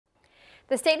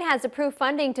The state has approved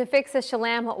funding to fix the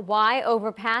Cholame Y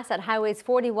overpass at highways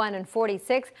 41 and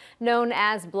 46, known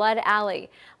as Blood Alley.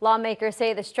 Lawmakers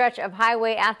say the stretch of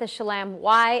highway at the Cholame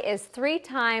Y is 3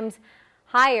 times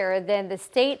higher than the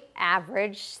state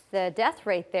average. The death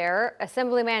rate there.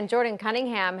 Assemblyman Jordan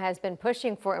Cunningham has been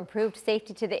pushing for improved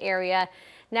safety to the area.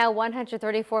 Now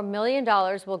 $134 million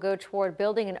will go toward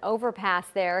building an overpass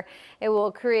there. It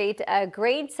will create a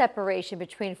grade separation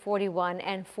between 41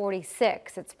 and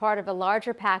 46. It's part of a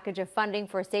larger package of funding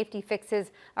for safety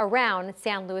fixes around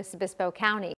San Luis Obispo County.